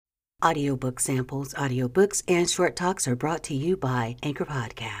Audiobook samples, audiobooks, and short talks are brought to you by Anchor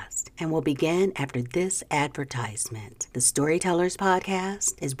Podcast and will begin after this advertisement. The Storytellers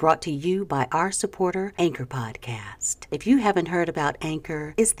Podcast is brought to you by our supporter, Anchor Podcast. If you haven't heard about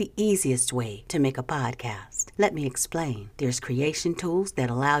Anchor, it's the easiest way to make a podcast. Let me explain. There's creation tools that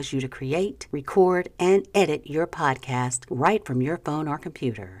allows you to create, record, and edit your podcast right from your phone or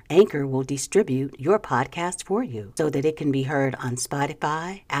computer. Anchor will distribute your podcast for you so that it can be heard on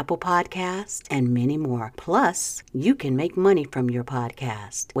Spotify, Apple Podcasts, and many more. Plus, you can make money from your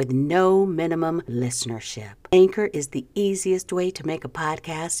podcast with no minimum listenership. Anchor is the easiest way to make a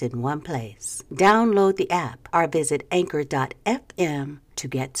podcast in one place. Download the app or visit anchor.fm to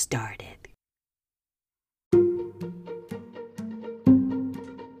get started.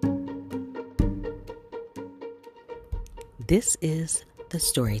 This is The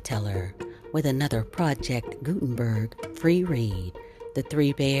Storyteller with another Project Gutenberg free read. The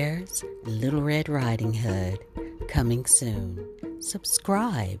Three Bears, Little Red Riding Hood, coming soon.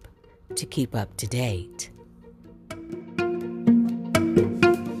 Subscribe to keep up to date.